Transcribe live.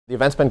The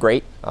event's been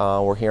great.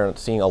 We're here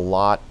seeing a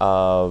lot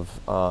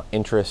of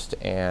interest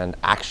and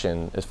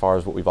action as far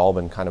as what we've all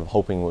been kind of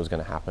hoping was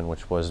going to happen,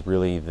 which was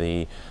really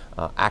the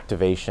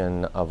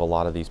activation of a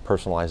lot of these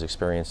personalized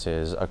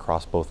experiences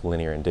across both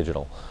linear and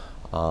digital.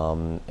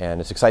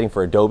 And it's exciting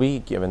for Adobe,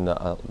 given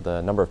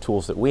the number of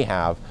tools that we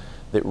have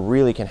that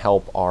really can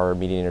help our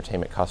media and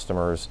entertainment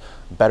customers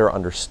better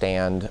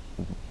understand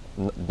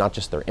not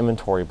just their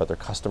inventory, but their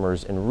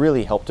customers, and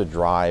really help to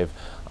drive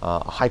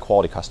a high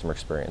quality customer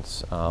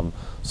experience.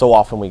 So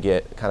often we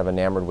get kind of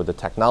enamored with the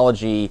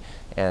technology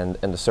and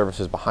the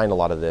services behind a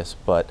lot of this,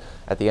 but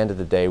at the end of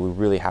the day, we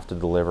really have to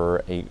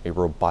deliver a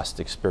robust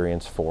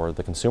experience for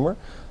the consumer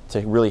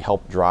to really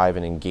help drive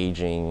an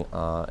engaging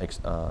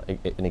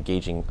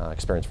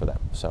experience for them.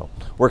 So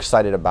we're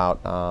excited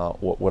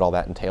about what all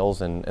that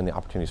entails and the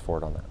opportunities for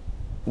it on that.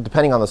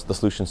 Depending on the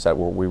solution set,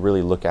 we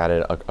really look at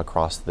it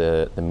across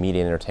the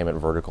media and entertainment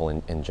vertical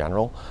in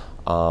general.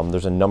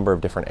 There's a number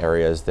of different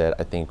areas that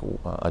I think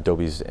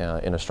Adobe's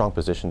in a strong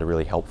position to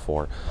really help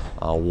for.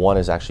 One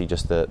is actually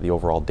just the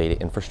overall data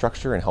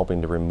infrastructure and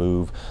helping to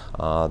remove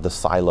the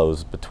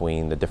silos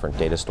between the different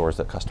data stores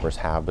that customers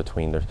have,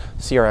 between their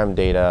CRM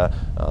data,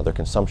 their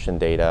consumption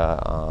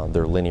data,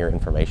 their linear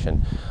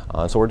information.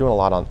 So we're doing a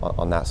lot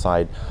on that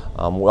side.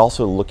 We're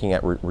also looking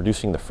at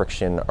reducing the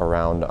friction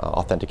around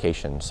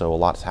authentication. So a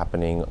lot's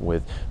happening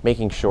with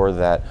making sure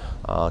that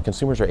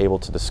consumers are able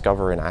to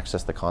discover and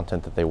access the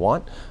content that they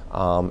want,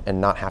 and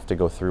not have to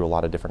go through a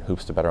lot of different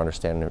hoops to better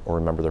understand or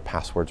remember their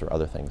passwords or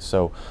other things.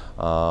 So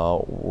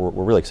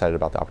we're really excited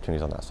about the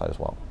opportunities on that side as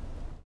well.